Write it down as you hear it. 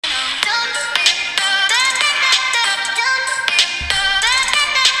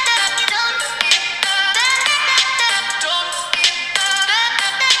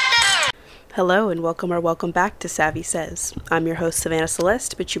Hello and welcome or welcome back to Savvy Says. I'm your host Savannah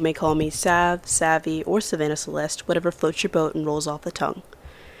Celeste, but you may call me Sav, Savvy, or Savannah Celeste, whatever floats your boat and rolls off the tongue.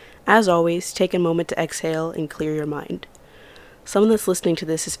 As always, take a moment to exhale and clear your mind. Someone that's listening to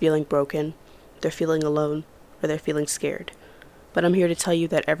this is feeling broken, they're feeling alone, or they're feeling scared. But I'm here to tell you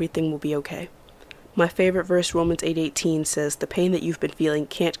that everything will be okay. My favorite verse, Romans 8:18, says, "The pain that you've been feeling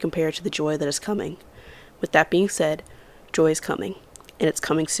can't compare to the joy that is coming." With that being said, joy is coming, and it's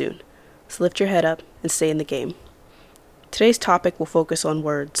coming soon. So lift your head up and stay in the game. Today's topic will focus on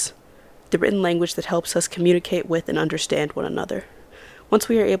words, the written language that helps us communicate with and understand one another. Once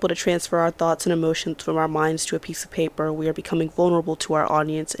we are able to transfer our thoughts and emotions from our minds to a piece of paper, we are becoming vulnerable to our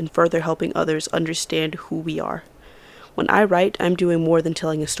audience and further helping others understand who we are. When I write, I'm doing more than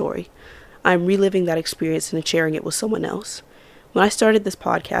telling a story. I'm reliving that experience and sharing it with someone else. When I started this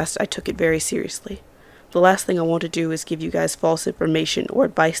podcast, I took it very seriously. The last thing I want to do is give you guys false information or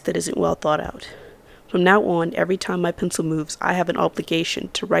advice that isn't well thought out. From now on, every time my pencil moves, I have an obligation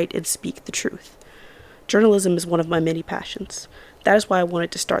to write and speak the truth. Journalism is one of my many passions. That is why I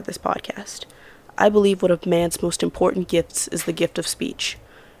wanted to start this podcast. I believe one of man's most important gifts is the gift of speech.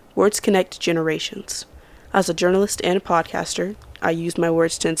 Words connect generations. As a journalist and a podcaster, I use my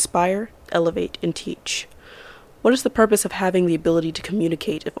words to inspire, elevate, and teach. What is the purpose of having the ability to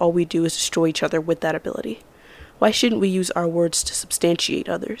communicate if all we do is destroy each other with that ability? Why shouldn't we use our words to substantiate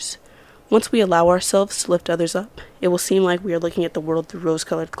others? Once we allow ourselves to lift others up, it will seem like we are looking at the world through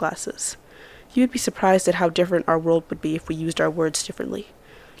rose-colored glasses. You would be surprised at how different our world would be if we used our words differently.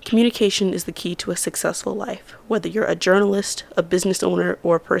 Communication is the key to a successful life, whether you're a journalist, a business owner,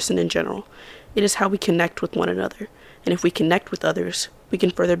 or a person in general. It is how we connect with one another, and if we connect with others, we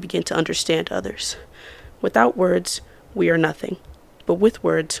can further begin to understand others. Without words, we are nothing. But with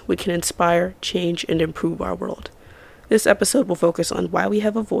words, we can inspire, change, and improve our world. This episode will focus on why we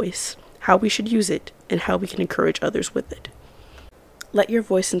have a voice, how we should use it, and how we can encourage others with it. Let your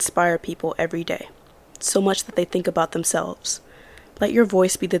voice inspire people every day, so much that they think about themselves. Let your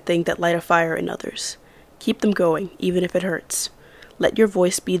voice be the thing that light a fire in others. Keep them going, even if it hurts. Let your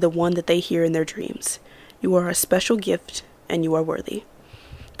voice be the one that they hear in their dreams. You are a special gift, and you are worthy.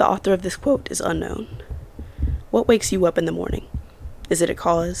 The author of this quote is unknown. What wakes you up in the morning? Is it a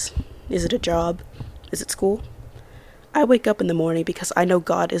cause? Is it a job? Is it school? I wake up in the morning because I know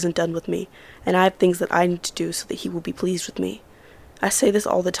God isn't done with me, and I have things that I need to do so that He will be pleased with me. I say this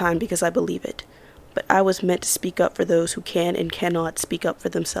all the time because I believe it, but I was meant to speak up for those who can and cannot speak up for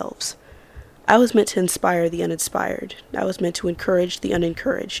themselves. I was meant to inspire the uninspired. I was meant to encourage the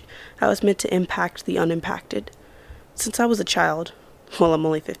unencouraged. I was meant to impact the unimpacted. Since I was a child, well, I'm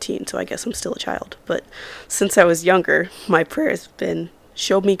only 15, so I guess I'm still a child. But since I was younger, my prayer has been,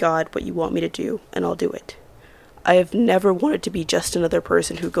 show me, God, what you want me to do, and I'll do it. I have never wanted to be just another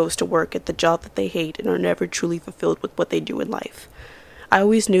person who goes to work at the job that they hate and are never truly fulfilled with what they do in life. I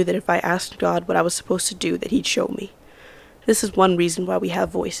always knew that if I asked God what I was supposed to do, that He'd show me. This is one reason why we have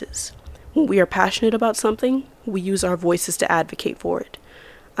voices. When we are passionate about something, we use our voices to advocate for it.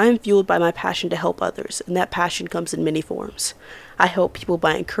 I am fueled by my passion to help others, and that passion comes in many forms. I help people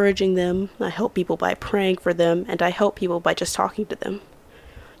by encouraging them, I help people by praying for them, and I help people by just talking to them.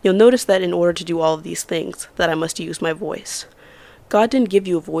 You'll notice that in order to do all of these things, that I must use my voice. God didn't give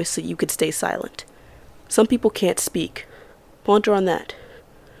you a voice so you could stay silent. Some people can't speak. Ponder on that.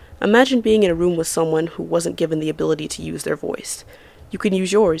 Imagine being in a room with someone who wasn't given the ability to use their voice. You can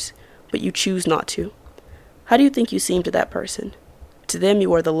use yours, but you choose not to. How do you think you seem to that person? To them,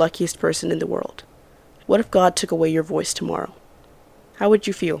 you are the luckiest person in the world. What if God took away your voice tomorrow? How would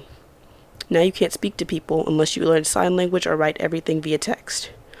you feel? Now you can't speak to people unless you learn sign language or write everything via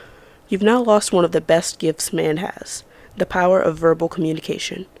text. You've now lost one of the best gifts man has, the power of verbal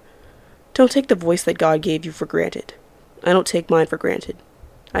communication. Don't take the voice that God gave you for granted. I don't take mine for granted.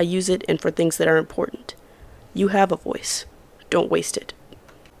 I use it and for things that are important. You have a voice. Don't waste it.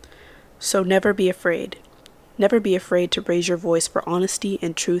 So never be afraid. Never be afraid to raise your voice for honesty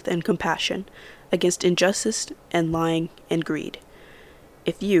and truth and compassion against injustice and lying and greed.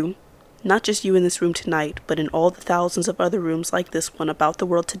 If you, not just you in this room tonight, but in all the thousands of other rooms like this one about the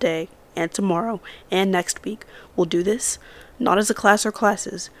world today and tomorrow and next week, will do this, not as a class or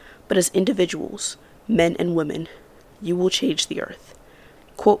classes, but as individuals, men and women, you will change the earth.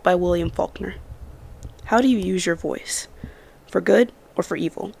 Quote by William Faulkner. How do you use your voice? For good or for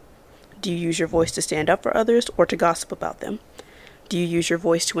evil? Do you use your voice to stand up for others or to gossip about them? Do you use your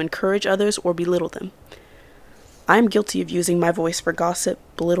voice to encourage others or belittle them? I am guilty of using my voice for gossip,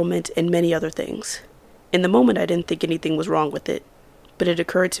 belittlement, and many other things. In the moment, I didn't think anything was wrong with it, but it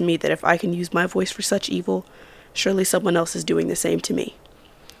occurred to me that if I can use my voice for such evil, surely someone else is doing the same to me.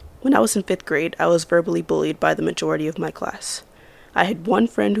 When I was in 5th grade, I was verbally bullied by the majority of my class. I had one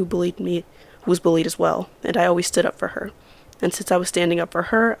friend who was bullied as well, and I always stood up for her. And since I was standing up for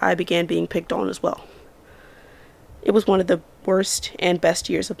her, I began being picked on as well. It was one of the worst and best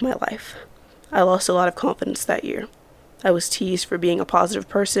years of my life. I lost a lot of confidence that year. I was teased for being a positive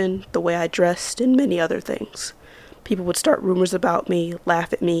person, the way I dressed, and many other things. People would start rumors about me,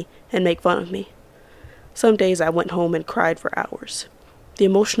 laugh at me, and make fun of me. Some days I went home and cried for hours. The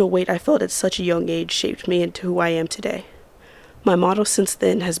emotional weight I felt at such a young age shaped me into who I am today. My motto since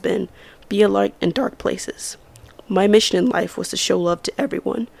then has been, be a light in dark places. My mission in life was to show love to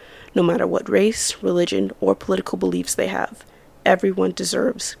everyone, no matter what race, religion, or political beliefs they have. Everyone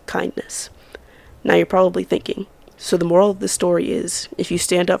deserves kindness. Now you're probably thinking, so the moral of the story is, if you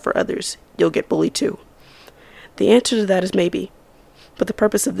stand up for others, you'll get bullied too. The answer to that is maybe, but the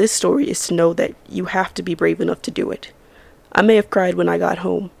purpose of this story is to know that you have to be brave enough to do it. I may have cried when I got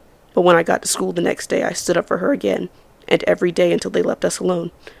home, but when I got to school the next day, I stood up for her again, and every day until they left us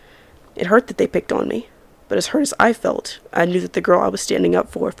alone. It hurt that they picked on me, but as hurt as I felt, I knew that the girl I was standing up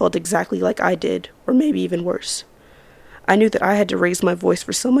for felt exactly like I did, or maybe even worse. I knew that I had to raise my voice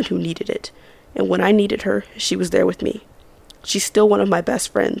for someone who needed it, and when I needed her, she was there with me. She's still one of my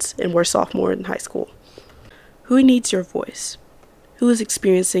best friends, and we're sophomores in high school. Who needs your voice? Who is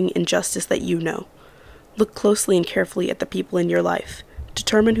experiencing injustice that you know? Look closely and carefully at the people in your life.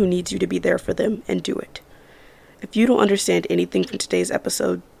 Determine who needs you to be there for them, and do it. If you don't understand anything from today's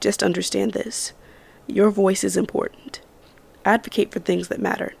episode, just understand this. Your voice is important. Advocate for things that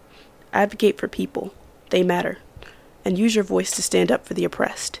matter. Advocate for people. They matter. And use your voice to stand up for the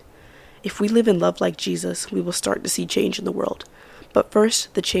oppressed. If we live in love like Jesus, we will start to see change in the world. But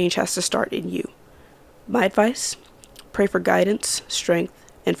first, the change has to start in you. My advice? Pray for guidance, strength,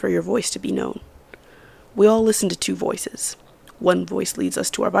 and for your voice to be known. We all listen to two voices. One voice leads us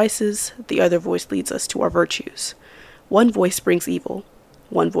to our vices, the other voice leads us to our virtues. One voice brings evil,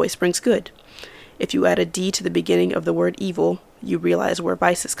 one voice brings good. If you add a D to the beginning of the word evil, you realize where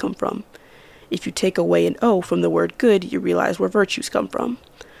vices come from. If you take away an O from the word good, you realize where virtues come from.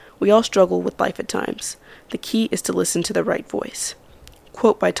 We all struggle with life at times. The key is to listen to the right voice.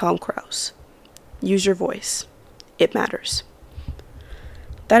 Quote by Tom Cruise. Use your voice. It matters.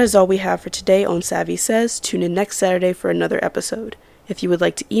 That is all we have for today on Savvy Says. Tune in next Saturday for another episode. If you would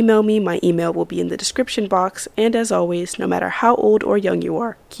like to email me, my email will be in the description box. And as always, no matter how old or young you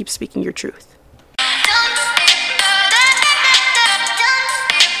are, keep speaking your truth.